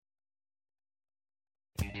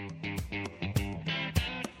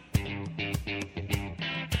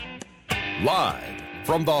Live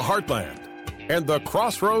from the heartland and the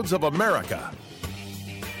crossroads of America,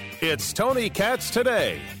 it's Tony Katz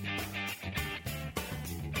Today.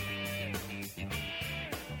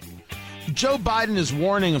 Joe Biden is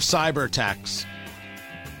warning of cyber attacks.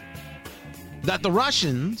 That the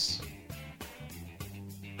Russians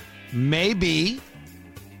may be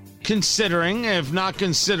considering, if not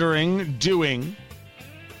considering, doing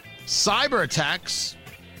cyber attacks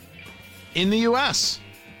in the U.S.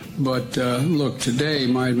 But look, today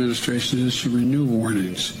my administration is issuing new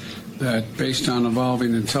warnings that based on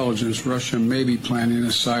evolving intelligence, Russia may be planning a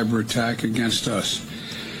cyber attack against us.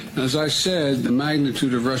 As I said, the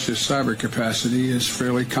magnitude of Russia's cyber capacity is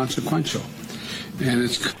fairly consequential. And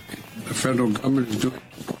the federal government is doing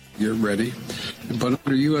get ready. But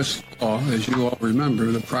under U.S. law, as you all remember,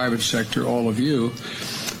 the private sector, all of you,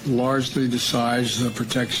 largely decides the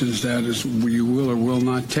protections that you will or will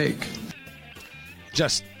not take.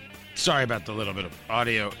 Just sorry about the little bit of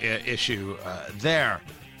audio issue there.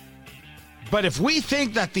 But if we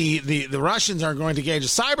think that the Russians are going to gauge a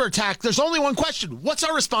cyber attack, there's only one question. What's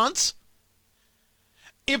our response?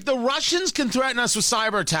 If the Russians can threaten us with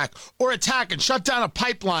cyber attack or attack and shut down a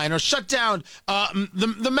pipeline or shut down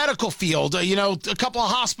the medical field, a couple of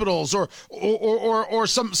hospitals or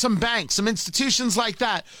some banks, some institutions like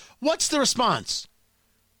that, what's the response?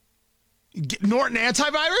 Norton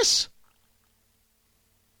antivirus?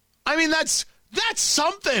 I mean, that's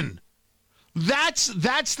something.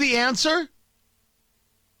 That's the answer?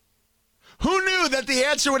 Who knew that the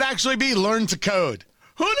answer would actually be learn to code?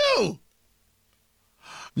 Who knew?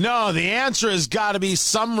 No, the answer has got to be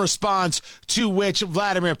some response to which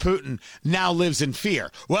Vladimir Putin now lives in fear.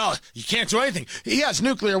 Well, you can't do anything. He has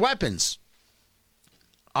nuclear weapons.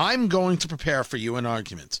 I'm going to prepare for you an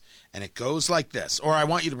argument, and it goes like this, or I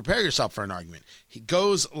want you to prepare yourself for an argument. It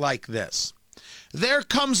goes like this. There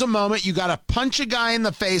comes a moment you got to punch a guy in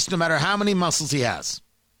the face no matter how many muscles he has.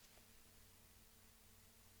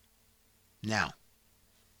 Now,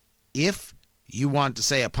 if you want to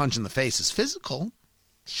say a punch in the face is physical,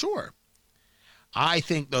 sure. I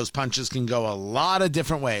think those punches can go a lot of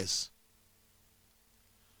different ways.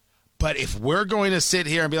 But if we're going to sit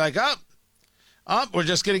here and be like, we're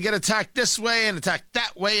just going to get attacked this way and attacked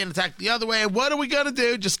that way and attacked the other way, what are we going to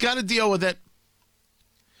do? Just got to deal with it.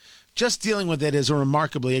 Just dealing with it is a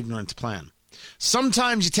remarkably ignorant plan.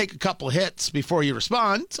 Sometimes you take a couple hits before you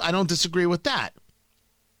respond. I don't disagree with that.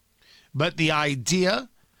 But the idea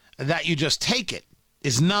that you just take it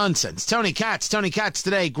is nonsense. Tony Katz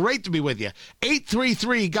Today. Great to be with you.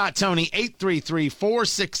 833-GOT-TONY,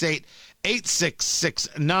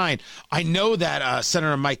 833-468-8669. I know that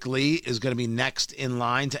Senator Mike Lee is going to be next in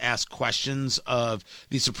line to ask questions of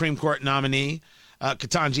the Supreme Court nominee,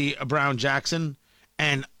 Ketanji Brown Jackson,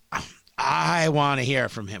 and I want to hear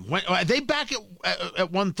from him. Are they back at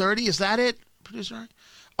 1:30? Is that it, producer?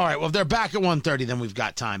 All right, well, if they're back at 1:30, then we've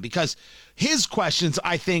got time, because his questions,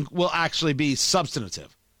 I think, will actually be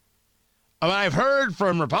substantive. I've heard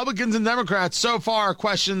from Republicans and Democrats so far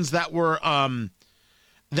questions that were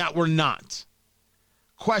not.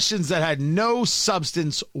 Questions that had no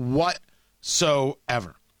substance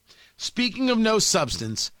whatsoever. Speaking of no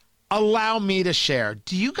substance, allow me to share.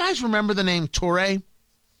 Do you guys remember the name Toure?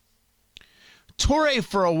 Toure,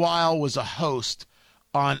 for a while, was a host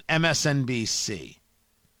on MSNBC.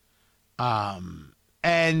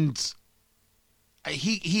 And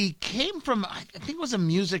he came from, I think it was a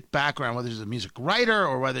music background, whether he was a music writer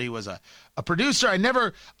or whether he was a producer. I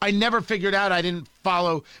never figured out. I didn't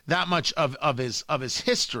follow that much of his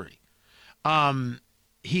history.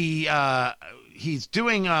 He's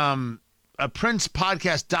doing a Prince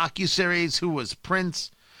podcast docuseries, Who Was Prince?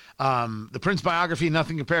 The Prince biography,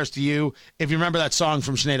 Nothing Compares to You. If you remember that song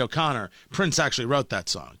from Sinead O'Connor, Prince actually wrote that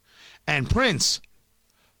song. And Prince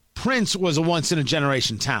was a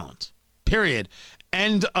once-in-a-generation talent, period.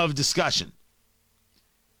 End of discussion.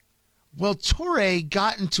 Well, Toure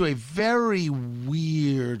got into a very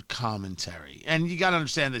weird commentary, and you got to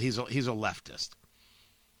understand that he's a leftist.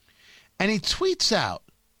 And he tweets out,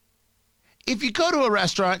 if you go to a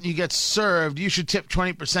restaurant and you get served, you should tip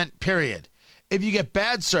 20%, period. If you get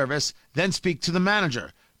bad service, then speak to the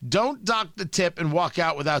manager. Don't dock the tip and walk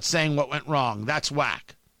out without saying what went wrong. That's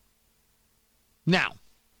whack. Now,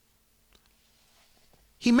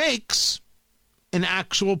 he makes an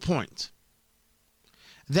actual point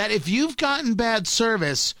that if you've gotten bad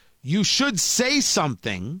service, you should say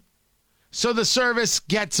something so the service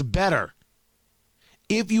gets better.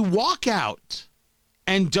 If you walk out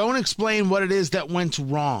and don't explain what it is that went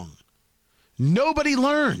wrong, nobody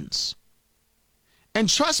learns. And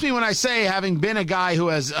trust me when I say, having been a guy who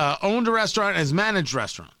has owned a restaurant and has managed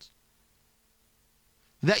restaurants,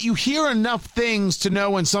 that you hear enough things to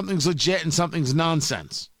know when something's legit and something's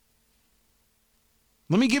nonsense.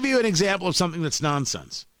 Let me give you an example of something that's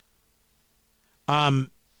nonsense. I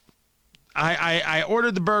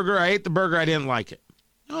ordered the burger. I ate the burger. I didn't like it.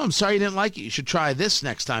 Oh, I'm sorry you didn't like it. You should try this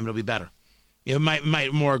next time. It'll be better. It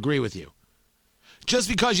might more agree with you. Just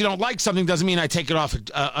because you don't like something doesn't mean I take it off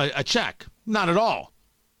a check. Not at all.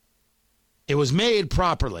 It was made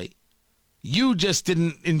properly. You just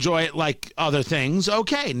didn't enjoy it like other things.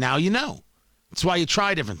 Okay, now you know. That's why you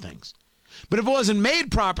try different things. But if it wasn't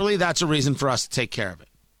made properly, that's a reason for us to take care of it.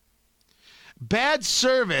 Bad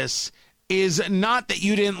service is not that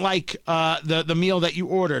you didn't like the meal that you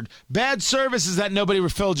ordered. Bad service is that nobody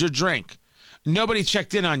refilled your drink. Nobody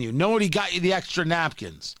checked in on you. Nobody got you the extra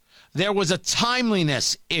napkins. There was a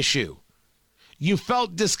timeliness issue. You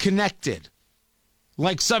felt disconnected,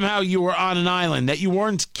 like somehow you were on an island, that you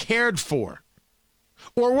weren't cared for.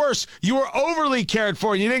 Or worse, you were overly cared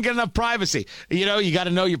for and you didn't get enough privacy. You know, you got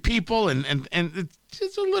to know your people, and it's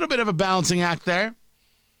just a little bit of a balancing act there.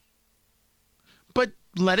 But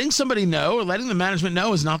letting somebody know or letting the management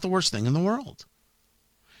know is not the worst thing in the world.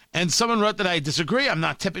 And someone wrote that I disagree. I'm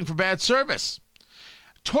not tipping for bad service.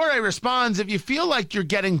 Torre responds, if you feel like you're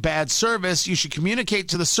getting bad service, you should communicate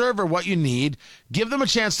to the server what you need, give them a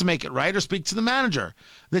chance to make it right, or speak to the manager.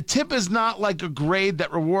 The tip is not like a grade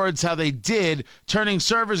that rewards how they did, turning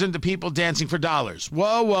servers into people dancing for dollars.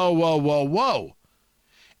 Whoa, whoa, whoa, whoa, whoa.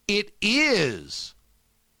 It is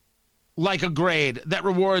like a grade that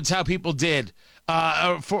rewards how people did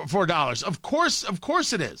for dollars. Of course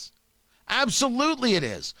it is. Absolutely it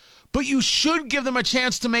is. But you should give them a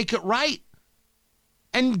chance to make it right.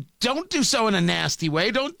 And don't do so in a nasty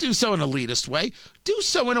way. Don't do so in an elitist way. Do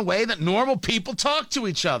so in a way that normal people talk to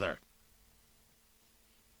each other.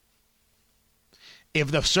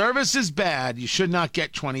 If the service is bad, you should not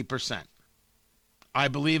get 20%. I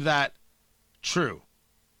believe that true.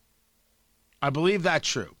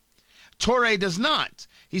 Torre does not.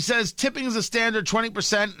 He says tipping is a standard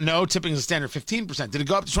 20%. No, tipping is a standard 15%. Did it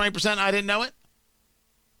go up to 20%? I didn't know it.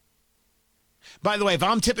 By the way, if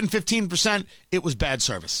I'm tipping 15%, it was bad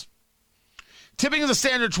service. Tipping is a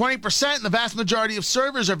standard 20%, and the vast majority of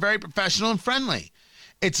servers are very professional and friendly.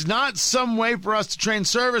 It's not some way for us to train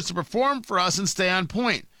servers to perform for us and stay on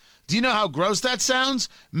point. Do you know how gross that sounds?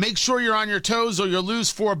 Make sure you're on your toes or you'll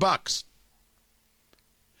lose $4.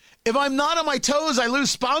 If I'm not on my toes, I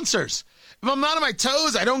lose sponsors. If I'm not on my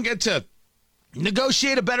toes, I don't get to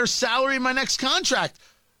negotiate a better salary in my next contract.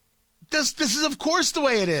 This is, of course, the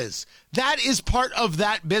way it is. That is part of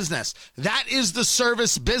that business. That is the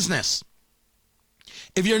service business.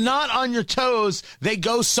 If you're not on your toes, they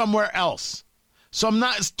go somewhere else. So I'm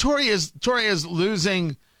not. Torre is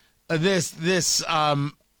losing this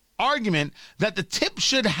argument that the tip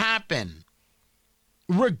should happen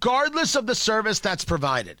regardless of the service that's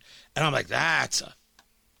provided. And I'm like, that's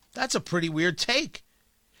a pretty weird take.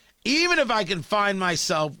 Even if I can find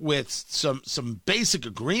myself with some basic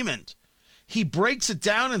agreement, he breaks it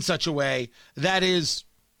down in such a way that is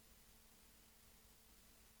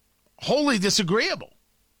wholly disagreeable.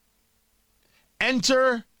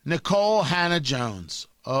 Enter Nicole Hannah-Jones.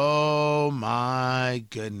 Oh, my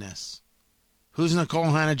goodness. Who's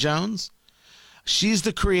Nicole Hannah-Jones? She's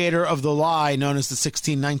the creator of the lie known as the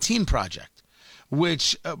 1619 Project,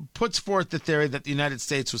 which puts forth the theory that the United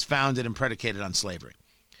States was founded and predicated on slavery.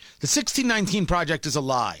 The 1619 Project is a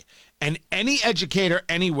lie, and any educator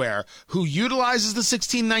anywhere who utilizes the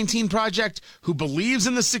 1619 Project, who believes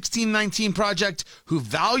in the 1619 Project, who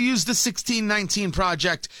values the 1619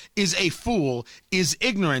 Project is a fool, is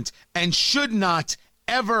ignorant, and should not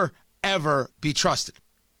ever, ever be trusted.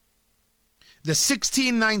 The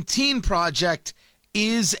 1619 Project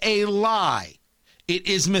is a lie. It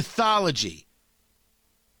is mythology.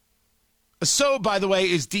 So, by the way,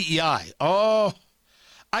 is DEI. Oh,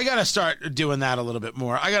 I got to start doing that a little bit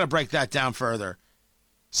more. I got to break that down further.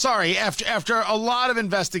 Sorry, after a lot of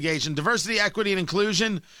investigation, diversity, equity, and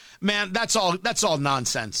inclusion, man, that's all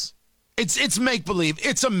nonsense. It's make-believe.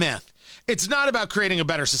 It's a myth. It's not about creating a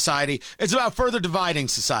better society. It's about further dividing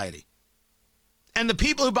society. And the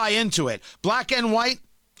people who buy into it, black and white,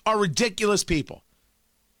 are ridiculous people.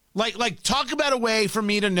 Like talk about a way for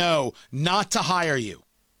me to know not to hire you.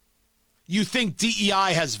 You think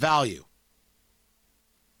DEI has value.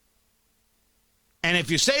 And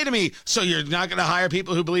if you say to me, so you're not going to hire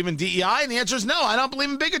people who believe in DEI? And the answer is no, I don't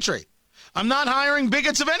believe in bigotry. I'm not hiring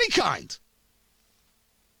bigots of any kind.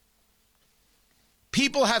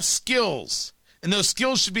 People have skills, and those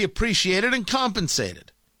skills should be appreciated and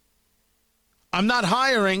compensated. I'm not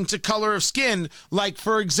hiring to color of skin, like,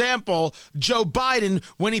 for example, Joe Biden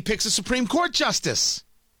when he picks a Supreme Court justice.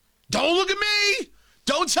 Don't look at me.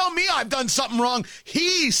 Don't tell me I've done something wrong.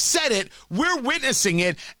 He said it. We're witnessing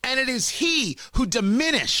it. And it is he who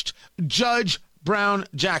diminished Judge Brown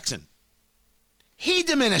Jackson. He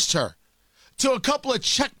diminished her to a couple of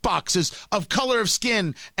check boxes of color of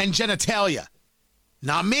skin and genitalia.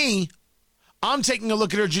 Not me. I'm taking a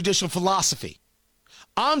look at her judicial philosophy.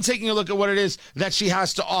 I'm taking a look at what it is that she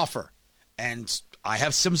has to offer. And I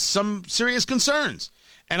have some serious concerns.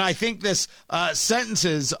 And I think this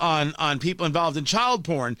sentences on people involved in child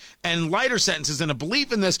porn and lighter sentences and a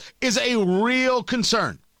belief in this is a real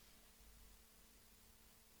concern.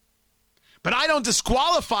 But I don't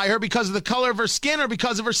disqualify her because of the color of her skin or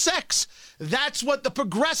because of her sex. That's what the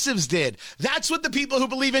progressives did. That's what the people who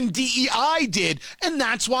believe in DEI did. And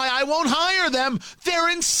that's why I won't hire them. They're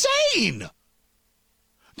insane.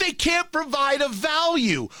 They can't provide a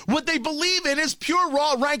value. What they believe in is pure,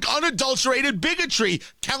 raw, rank, unadulterated bigotry.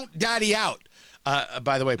 Count Daddy out.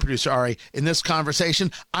 By the way, Producer Ari, in this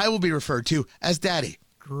conversation, I will be referred to as Daddy.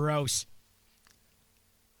 Gross.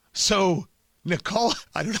 So, Nicole,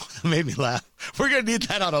 I don't know, that made me laugh. We're going to need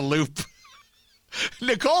that on a loop.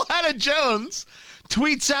 Nicole Hannah-Jones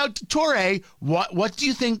tweets out to Touré, what do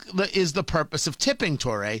you think is the purpose of tipping,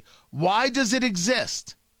 Touré? Why does it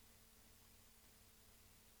exist?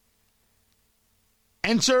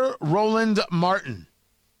 Enter Roland Martin.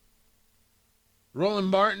 Roland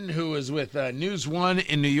Martin, who is with News One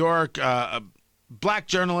in New York, a black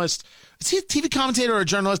journalist. Is he a TV commentator or a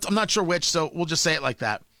journalist? I'm not sure which, so we'll just say it like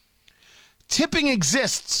that. Tipping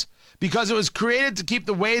exists because it was created to keep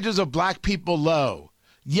the wages of black people low.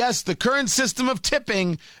 Yes, the current system of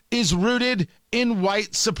tipping is rooted in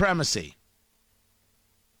white supremacy.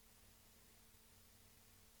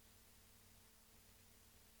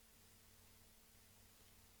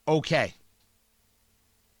 Okay.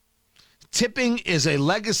 Tipping is a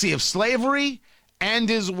legacy of slavery and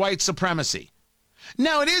is white supremacy.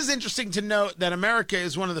 Now, it is interesting to note that America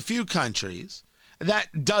is one of the few countries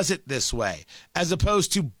that does it this way, as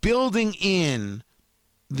opposed to building in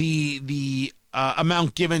the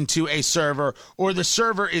amount given to a server, or the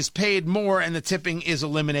server is paid more and the tipping is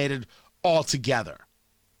eliminated altogether.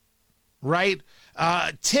 Right?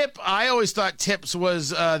 Tip, I always thought TIPS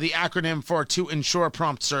was the acronym for to ensure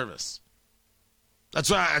prompt service.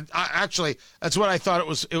 That's what that's what I thought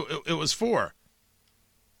it was for.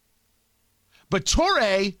 But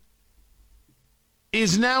Touré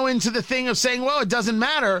is now into the thing of saying, well, it doesn't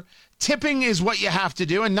matter. Tipping is what you have to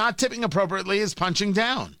do, and not tipping appropriately is punching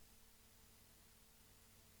down.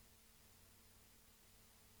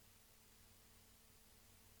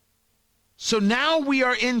 So now we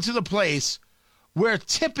are into the place where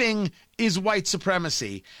tipping is white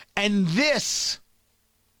supremacy. And this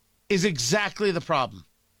is exactly the problem.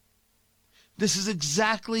 This is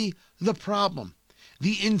exactly the problem.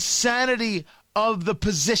 The insanity of the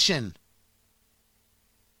position.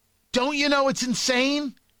 Don't you know it's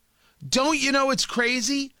insane? Don't you know it's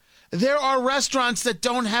crazy? There are restaurants that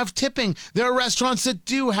don't have tipping. There are restaurants that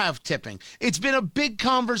do have tipping. It's been a big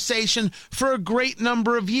conversation for a great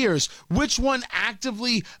number of years. Which one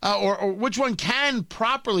actively or which one can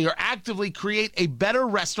properly or actively create a better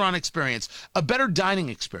restaurant experience, a better dining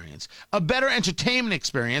experience, a better entertainment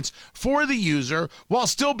experience for the user while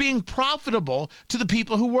still being profitable to the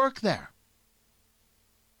people who work there?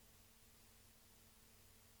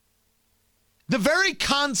 The very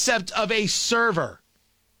concept of a server,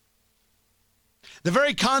 the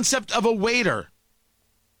very concept of a waiter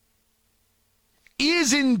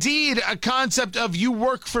is indeed a concept of you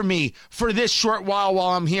work for me for this short while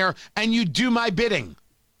I'm here and you do my bidding.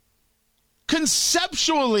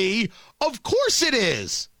 Conceptually, of course it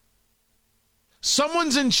is.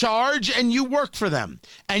 Someone's in charge and you work for them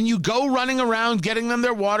and you go running around getting them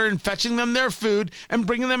their water and fetching them their food and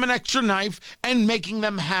bringing them an extra knife and making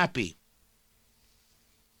them happy.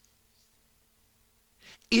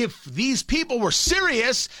 If these people were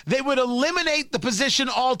serious, they would eliminate the position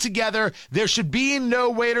altogether. There should be no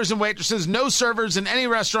waiters and waitresses, no servers in any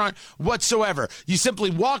restaurant whatsoever. You simply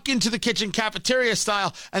walk into the kitchen cafeteria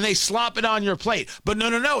style and they slop it on your plate. But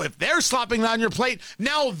no. If they're slopping it on your plate,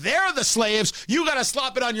 now they're the slaves. You got to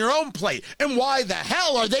slop it on your own plate. And why the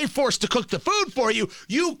hell are they forced to cook the food for you?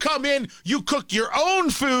 You come in, you cook your own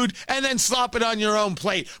food and then slop it on your own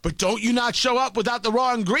plate. But don't you not show up without the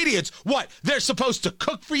raw ingredients? What? They're supposed to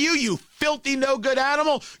cook for you, you filthy no-good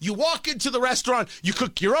animal. You walk into the restaurant, you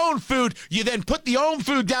cook your own food, you then put the own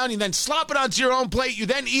food down, you then slop it onto your own plate, you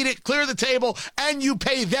then eat it, clear the table, and you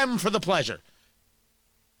pay them for the pleasure.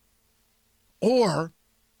 Or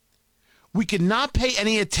we could not pay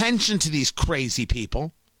any attention to these crazy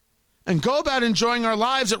people and go about enjoying our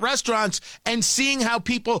lives at restaurants and seeing how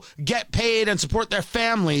people get paid and support their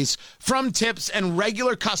families from tips and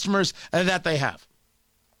regular customers that they have.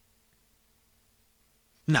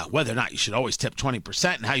 Now, whether or not you should always tip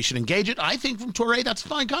 20% and how you should engage it, I think from Touré, that's a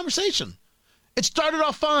fine conversation. It started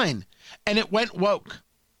off fine, and it went woke.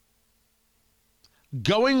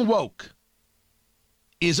 Going woke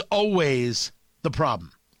is always the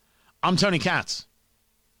problem. I'm Tony Katz.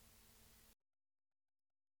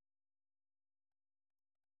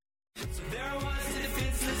 So there I was, a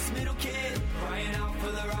defenseless middle kid, crying out for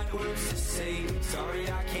the right words to say. Sorry,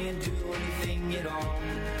 I can't do anything at all.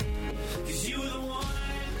 'Cause you were the one.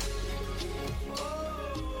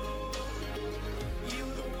 Oh, you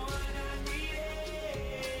were the one I needed.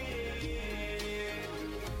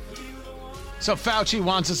 So Fauci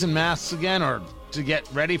wants us in masks again, or to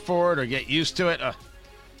get ready for it, or get used to it.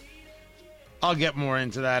 I'll get more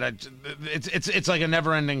into that. It's like a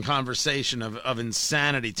never-ending conversation of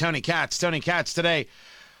insanity. Tony Katz today.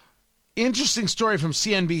 Interesting story from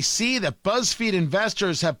CNBC that BuzzFeed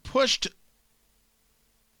investors have pushed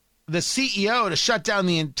the CEO to shut down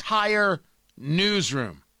the entire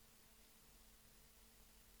newsroom,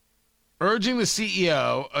 urging the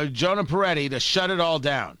CEO, Jonah Peretti, to shut it all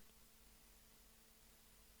down.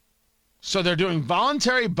 So they're doing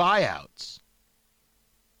voluntary buyouts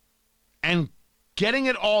and getting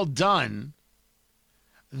it all done.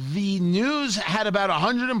 The news had about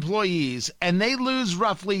 100 employees, and they lose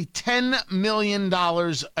roughly $10 million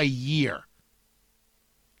a year.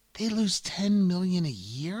 They lose $10 million a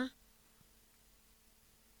year?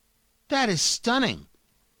 That is stunning.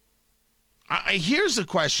 Here's the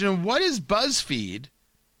question. What is BuzzFeed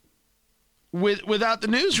without the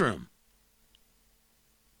newsroom?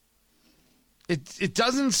 It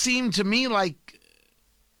doesn't seem to me like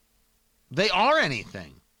they are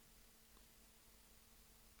anything.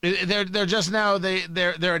 They're just now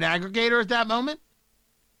they're an aggregator at that moment.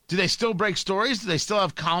 Do they still break stories? Do they still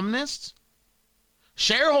have columnists?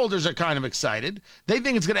 Shareholders are kind of excited. They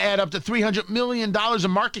think it's going to add up to $300 million of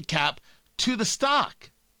market cap to the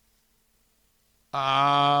stock.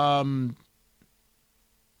 I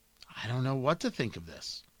don't know what to think of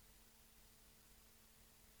this.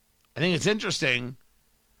 I think it's interesting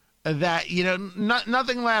that,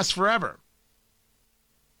 nothing lasts forever.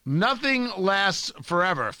 Nothing lasts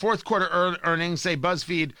forever. Fourth quarter earnings say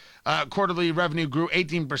BuzzFeed quarterly revenue grew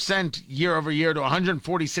 18% year over year to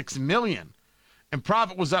 $146 million. And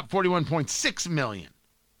profit was up $41.6 million.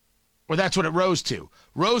 Or that's what it rose to.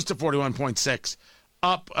 Rose to 41.6,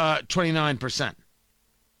 up 29%.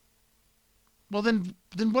 Well, then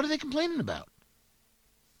what are they complaining about?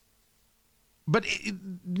 But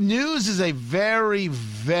news is a very,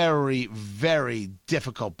 very, very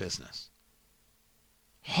difficult business.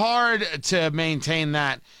 Hard to maintaining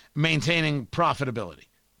profitability.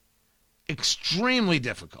 Extremely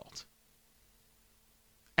difficult.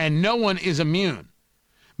 And no one is immune.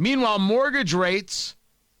 Meanwhile, mortgage rates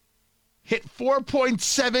hit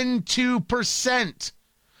 4.72%,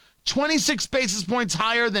 26 basis points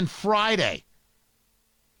higher than Friday.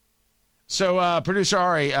 So, Producer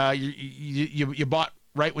Ari, you bought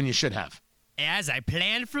right when you should have. As I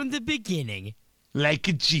planned from the beginning. Like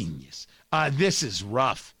a genius. This is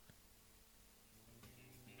rough.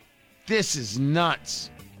 This is nuts.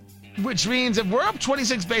 Which means if we're up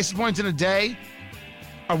 26 basis points in a day,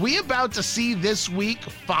 are we about to see this week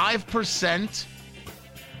 5%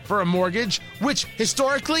 for a mortgage, which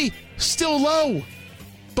historically still low,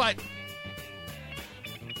 but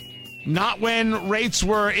not when rates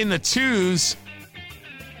were in the twos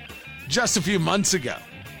just a few months ago.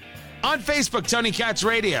 On Facebook, Tony Katz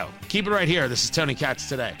Radio. Keep it right here. This is Tony Katz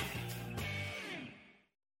Today.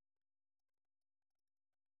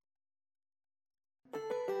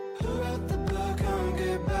 Who wrote the book on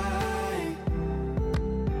goodbye?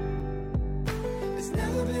 There's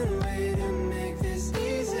never been a way to make this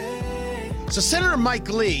easy. So Senator Mike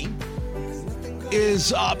Lee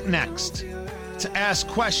is up next to ask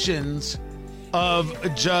questions of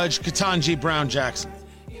Judge Ketanji Brown Jackson.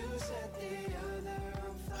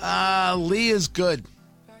 Lee is good.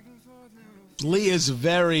 Lee is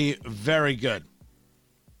very, very good.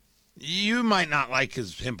 You might not like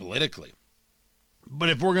him politically, but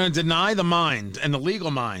if we're going to deny the mind and the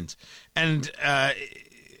legal mind and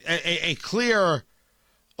a clear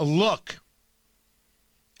look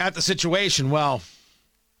at the situation, well,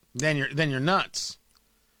 then you're nuts.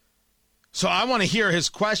 So I want to hear his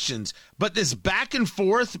questions. But this back and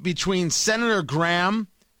forth between Senator Graham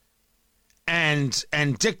and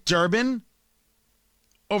Dick Durbin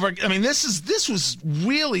over, I mean, this was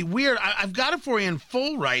really weird. I've got it for you in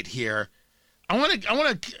full right here. I want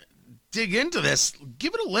to dig into this.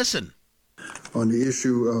 Give it a listen. On the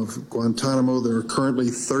issue of Guantanamo, there are currently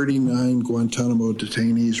 39 Guantanamo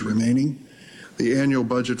detainees remaining. The annual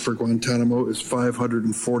budget for Guantanamo is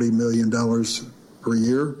 $540 million per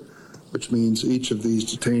year, which means each of these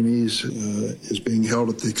detainees is being held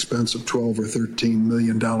at the expense of $12 or $13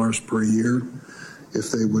 million per year. If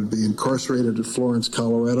they would be incarcerated at Florence,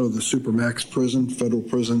 Colorado, the Supermax prison, federal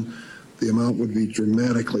prison, the amount would be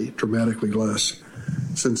dramatically less.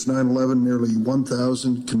 Since 9/11, nearly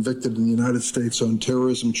 1,000 convicted in the United States on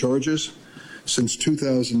terrorism charges. Since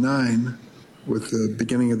 2009, with the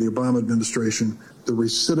beginning of the Obama administration, the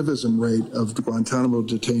recidivism rate of Guantanamo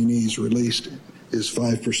detainees released is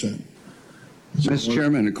 5%. Mr.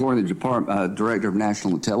 Chairman, according to the Director of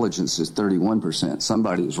National Intelligence, is 31%.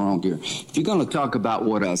 Somebody is wrong here. If you're going to talk about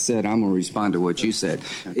what I said, I'm going to respond to what you said.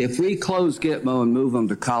 If we close Gitmo and move them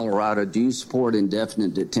to Colorado, do you support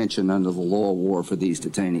indefinite detention under the law of war for these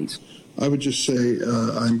detainees? I would just say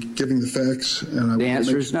I'm giving the facts. And the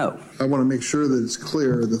answer is no. I want to make sure that it's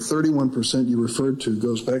clear. The 31% you referred to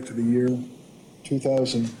goes back to the year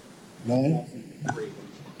 2009?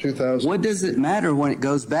 2000. What does it matter when it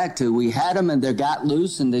goes back to? We had them and they got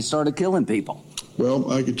loose and they started killing people.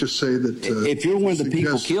 Well, I could just say that... if you're one of the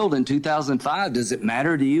people killed in 2005, does it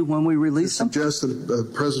matter to you when we release them? Suggest that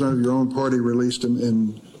the president of your own party released them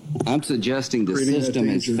in... I'm suggesting the system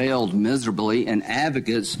has failed miserably, and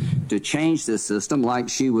advocates to change this system, like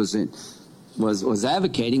she was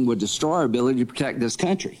advocating, would destroy our ability to protect this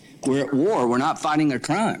country. We're at war. We're not fighting a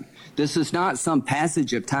crime. This is not some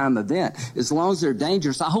passage of time event. As long as they're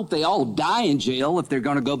dangerous, I hope they all die in jail if they're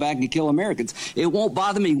going to go back and kill Americans. It won't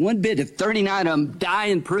bother me one bit if 39 of them die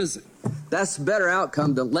in prison. That's a better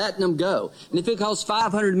outcome than letting them go. And if it costs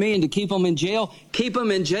 $500 million to keep them in jail, keep them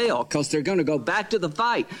in jail, because they're going to go back to the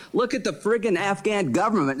fight. Look at the friggin' Afghan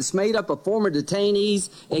government. It's made up of former detainees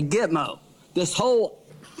at Gitmo. This whole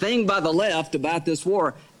thing by the left about this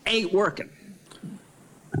war ain't working.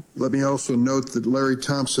 Let me also note that Larry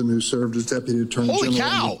Thompson, who served as Deputy Attorney General... Holy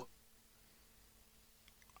cow!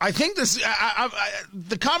 I think this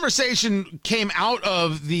the conversation came out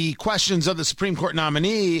of the questions of the Supreme Court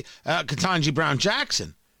nominee, Ketanji Brown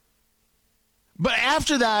Jackson. But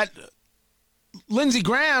after that, Lindsey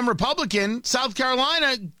Graham, Republican, South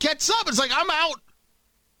Carolina, gets up. It's like, I'm out.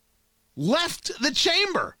 Left the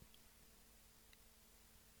chamber.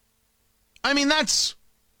 I mean, that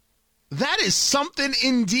is something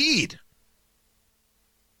indeed.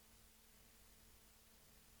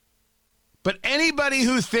 But anybody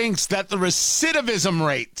who thinks that the recidivism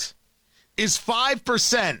rate is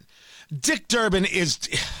 5%, Dick Durbin is,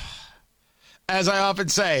 as I often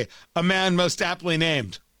say, a man most aptly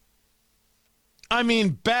named. I mean,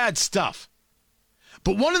 bad stuff.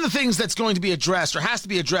 But one of the things that's going to be addressed, or has to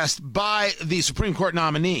be addressed by the Supreme Court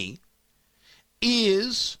nominee,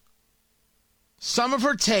 is some of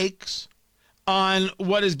her takes on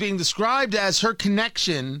what is being described as her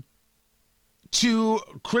connection to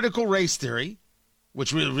critical race theory,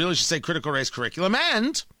 which we really should say critical race curriculum,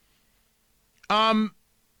 and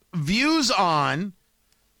views on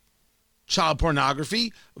child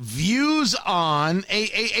pornography, views on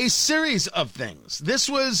a series of things. This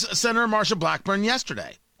was Senator Marsha Blackburn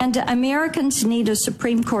yesterday. And Americans need a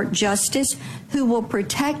Supreme Court justice who will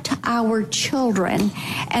protect our children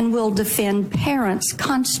and will defend parents'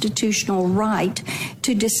 constitutional right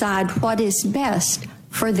to decide what is best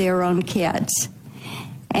for their own kids.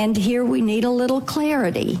 And here we need a little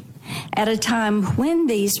clarity. At a time when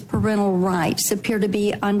these parental rights appear to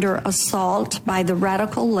be under assault by the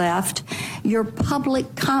radical left, your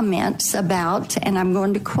public comments about, and I'm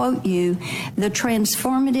going to quote you, the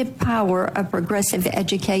transformative power of progressive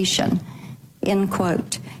education, end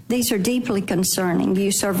quote. These are deeply concerning.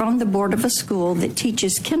 You serve on the board of a school that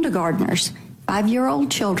teaches kindergartners,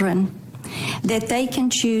 5-year-old children, that they can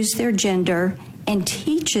choose their gender and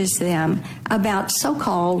teaches them about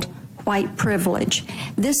so-called white privilege.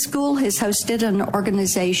 This school has hosted an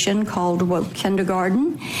organization called Woke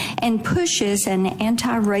Kindergarten and pushes an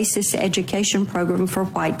anti-racist education program for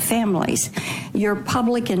white families. Your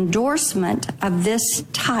public endorsement of this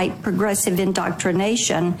type progressive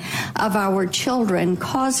indoctrination of our children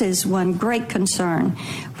causes one great concern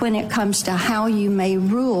when it comes to how you may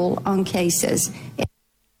rule on cases.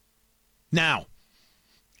 Now,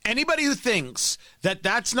 anybody who thinks that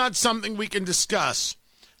that's not something we can discuss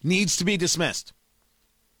needs to be dismissed.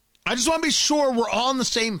 I just want to be sure we're all on the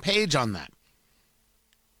same page on that.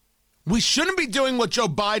 We shouldn't be doing what Joe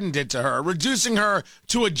Biden did to her, reducing her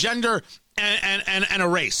to a gender and a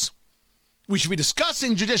race. We should be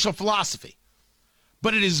discussing judicial philosophy.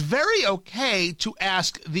 But it is very okay to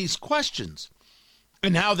ask these questions.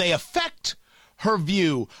 and how they affect her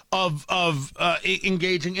view of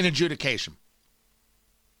engaging in adjudication.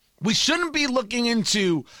 We shouldn't be looking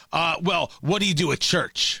into, what do you do at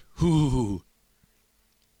church? Ooh.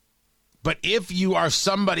 But if you are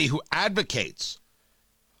somebody who advocates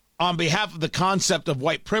on behalf of the concept of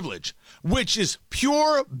white privilege, which is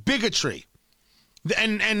pure bigotry,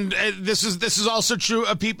 and this is also true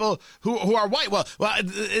of people who are white. Well,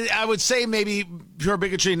 I would say maybe pure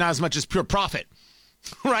bigotry, not as much as pure profit,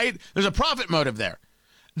 right? There's a profit motive there.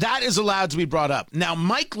 That is allowed to be brought up. Now,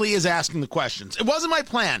 Mike Lee is asking the questions. It wasn't my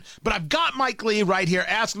plan, but I've got Mike Lee right here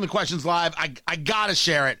asking the questions live. I gotta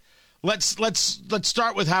share it. Let's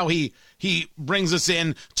start with how he brings us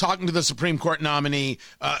in, talking to the Supreme Court nominee,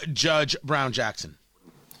 Judge Brown Jackson.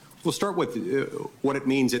 We'll start with what it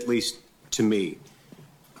means, at least to me.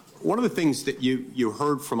 One of the things that you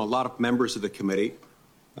heard from a lot of members of the committee,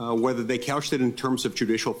 whether they couched it in terms of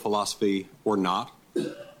judicial philosophy or not,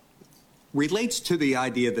 relates to the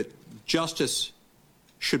idea that justice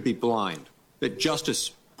should be blind, that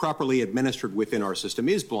justice properly administered within our system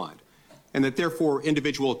is blind, and that therefore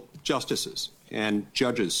individual justices and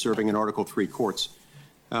judges serving in Article III courts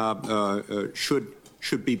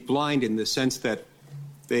should be blind in the sense that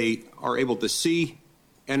they are able to see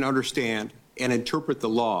and understand and interpret the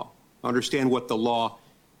law, understand what the law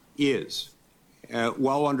is,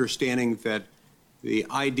 while understanding that the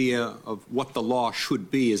idea of what the law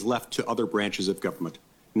should be is left to other branches of government,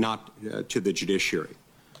 not to the judiciary.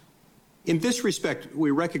 In this respect,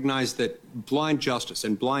 we recognize that blind justice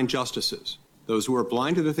and blind justices, those who are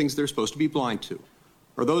blind to the things they're supposed to be blind to,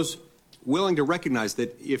 are those willing to recognize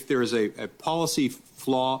that if there is a policy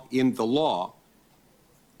flaw in the law,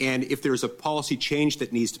 and if there's a policy change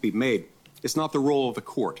that needs to be made, it's not the role of the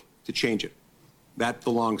court to change it. That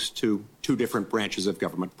belongs to two different branches of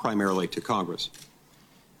government, primarily to Congress.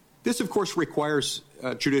 This, of course, requires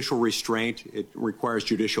judicial restraint. It requires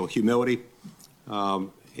judicial humility.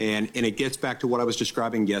 And it gets back to what I was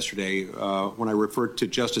describing yesterday when I referred to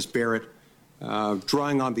Justice Barrett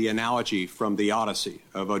drawing on the analogy from the Odyssey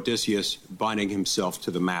of Odysseus binding himself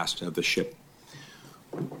to the mast of the ship.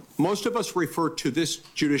 Most of us refer to this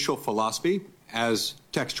judicial philosophy as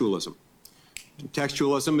textualism.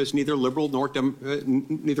 Textualism is neither liberal nor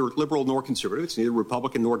conservative. It's neither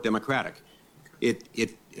Republican nor Democratic.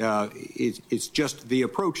 It's just the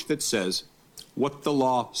approach that says what the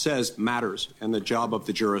law says matters, and the job of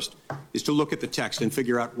the jurist is to look at the text and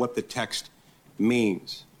figure out what the text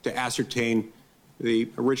means, to ascertain the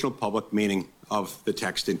original public meaning of the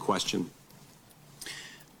text in question.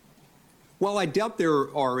 While I doubt there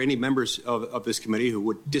are any members of this committee who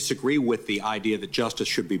would disagree with the idea that justice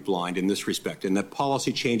should be blind in this respect, and that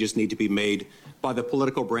policy changes need to be made by the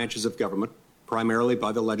political branches of government, primarily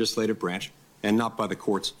by the legislative branch, and not by the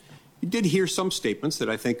courts, you did hear some statements that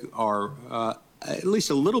I think are at least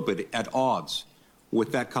a little bit at odds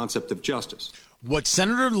with that concept of justice. What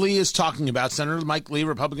Senator Lee is talking about, Senator Mike Lee,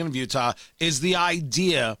 Republican of Utah, is the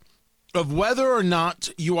idea of whether or not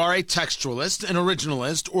you are a textualist, an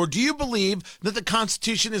originalist, or do you believe that the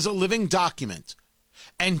Constitution is a living document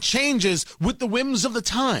and changes with the whims of the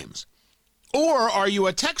times? Or are you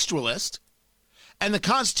a textualist and the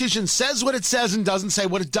Constitution says what it says and doesn't say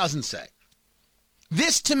what it doesn't say?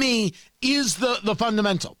 This, to me, is the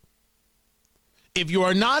fundamental. If you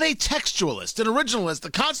are not a textualist, an originalist,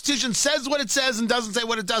 the Constitution says what it says and doesn't say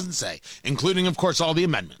what it doesn't say, including, of course, all the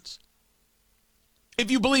amendments. If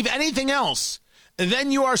you believe anything else,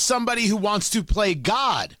 then you are somebody who wants to play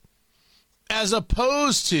God as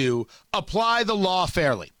opposed to apply the law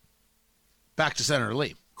fairly. Back to Senator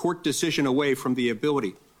Lee. Court decision away from the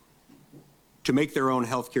ability to make their own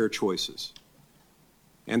health care choices.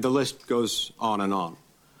 And the list goes on and on.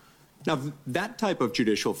 Now, that type of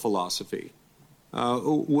judicial philosophy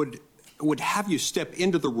would have you step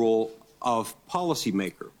into the role of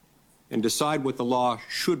policymaker and decide what the law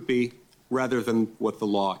should be rather than what the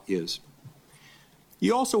law is.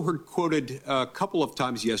 You also heard quoted a couple of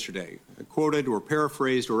times yesterday, quoted or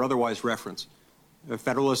paraphrased or otherwise referenced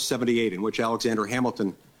Federalist 78, in which Alexander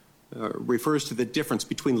Hamilton refers to the difference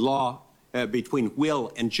between between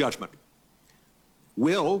will and judgment.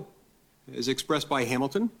 Will, as expressed by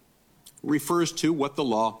Hamilton, refers to what the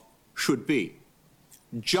law should be.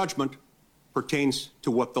 Judgment pertains to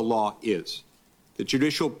what the law is. The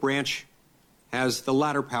judicial branch has the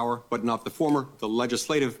latter power, but not the former. The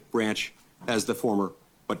legislative branch has the former,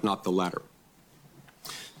 but not the latter.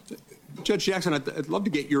 Judge Jackson, I'd love to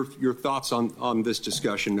get your thoughts on this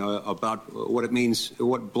discussion about what it means,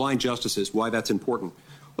 what blind justice is, why that's important.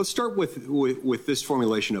 Let's start with this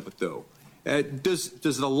formulation of it, though. Does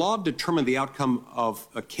the law determine the outcome of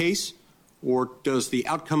a case, or does the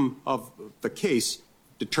outcome of the case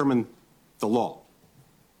determine the law?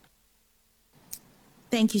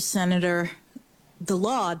 Thank you, Senator. The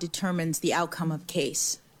law determines the outcome of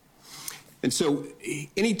case. And so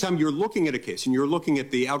anytime you're looking at a case and you're looking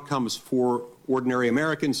at the outcomes for ordinary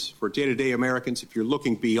Americans, for day-to-day Americans, if you're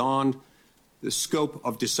looking beyond the scope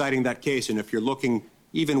of deciding that case, and if you're looking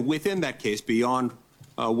even within that case beyond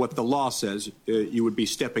what the law says, you would be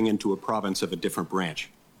stepping into a province of a different branch.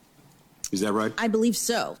 Is that right? I believe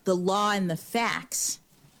so. The law and the facts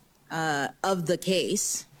of the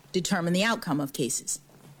case determine the outcome of cases.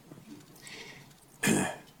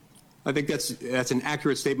 I think that's an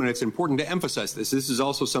accurate statement. It's important to emphasize this. This is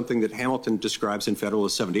also something that Hamilton describes in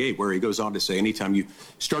Federalist 78, where he goes on to say anytime you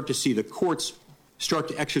start to see the courts start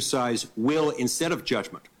to exercise will instead of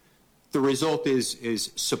judgment, the result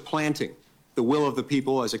is supplanting the will of the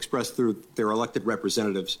people as expressed through their elected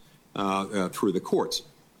representatives through the courts.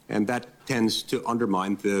 And that tends to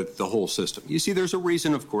undermine the whole system. You see, there's a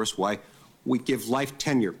reason, of course, why we give life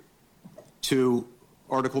tenure to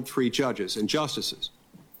Article III judges and justices.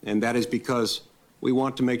 And that is because we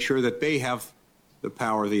want to make sure that they have the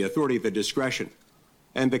power, the authority, the discretion,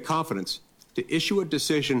 and the confidence to issue a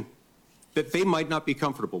decision that they might not be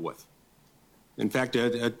comfortable with. In fact,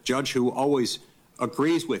 a judge who always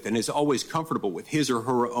agrees with and is always comfortable with his or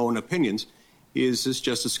her own opinions is, as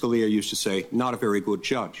Justice Scalia used to say, not a very good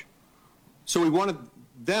judge. So we wanted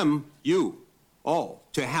them, you, all,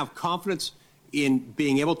 to have confidence in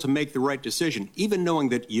being able to make the right decision, even knowing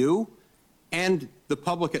that you and the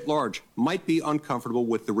public at large might be uncomfortable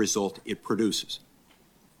with the result it produces.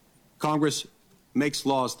 Congress makes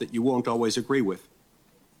laws that you won't always agree with.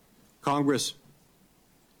 Congress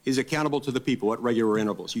is accountable to the people at regular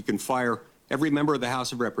intervals. You can fire every member of the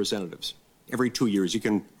House of Representatives every 2 years. You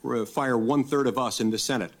can fire 1/3 of us in the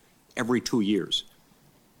Senate every 2 years.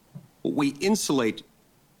 We insulate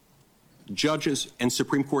judges and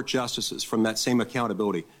Supreme Court justices from that same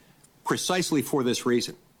accountability precisely for this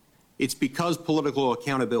reason. It's because political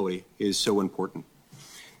accountability is so important.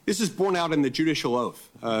 This is borne out in the judicial oath,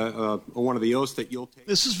 one of the oaths that you'll take.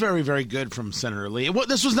 This is very, very good from Senator Lee.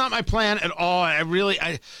 This was not my plan at all.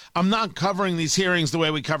 I'm not covering these hearings the way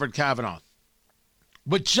we covered Kavanaugh.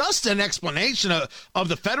 But just an explanation of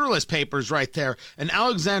the Federalist Papers right there and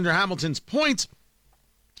Alexander Hamilton's points,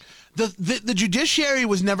 the judiciary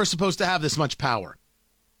was never supposed to have this much power.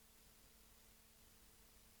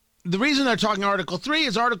 The reason they're talking Article 3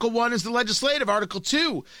 is Article 1 is the legislative, Article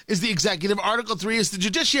 2 is the executive, Article 3 is the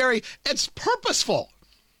judiciary. It's purposeful.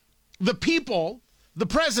 The people, the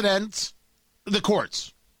president, the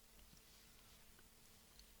courts.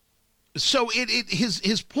 So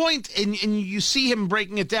his point, and you see him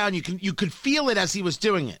breaking it down, you could feel it as he was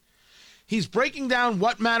doing it. He's breaking down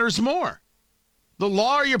what matters more. The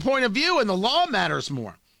law or your point of view, and the law matters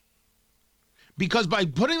more. Because by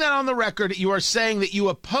putting that on the record, you are saying that you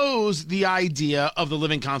oppose the idea of the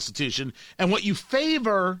living Constitution, and what you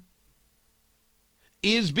favor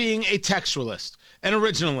is being a textualist, an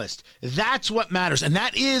originalist. That's what matters, and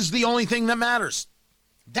that is the only thing that matters.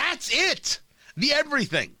 That's it. The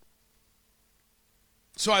everything.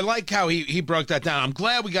 So I like how he broke that down. I'm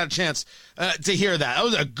glad we got a chance to hear that. That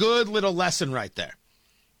was a good little lesson right there.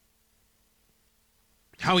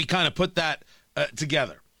 How he kind of put that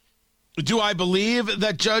together. Do I believe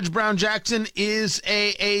that Judge Brown Jackson is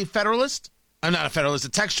a Federalist? I'm not a Federalist, a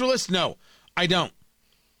textualist? No, I don't.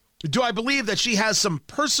 Do I believe that she has some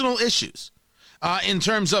personal issues in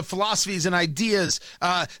terms of philosophies and ideas,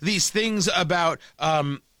 these things about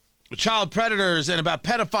child predators and about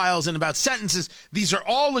pedophiles and about sentences? These are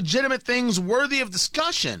all legitimate things worthy of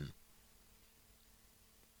discussion.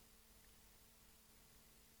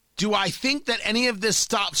 Do I think that any of this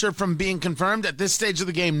stops her from being confirmed at this stage of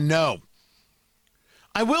the game? No.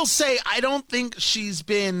 I will say I don't think she's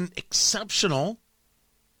been exceptional.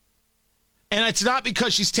 And it's not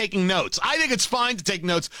because she's taking notes. I think it's fine to take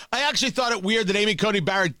notes. I actually thought it weird that Amy Coney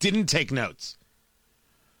Barrett didn't take notes.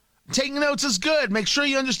 Taking notes is good. Make sure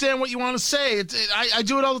you understand what you want to say. I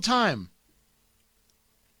do it all the time.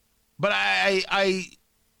 But I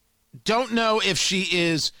don't know if she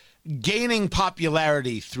is gaining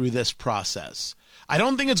popularity through this process. I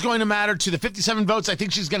don't think it's going to matter to the 57 votes I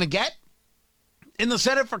think she's going to get in the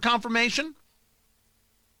Senate for confirmation.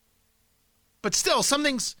 But still,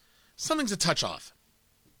 something's a touch off.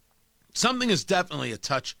 Something is definitely a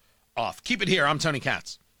touch off. Keep it here. I'm Tony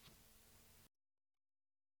Katz.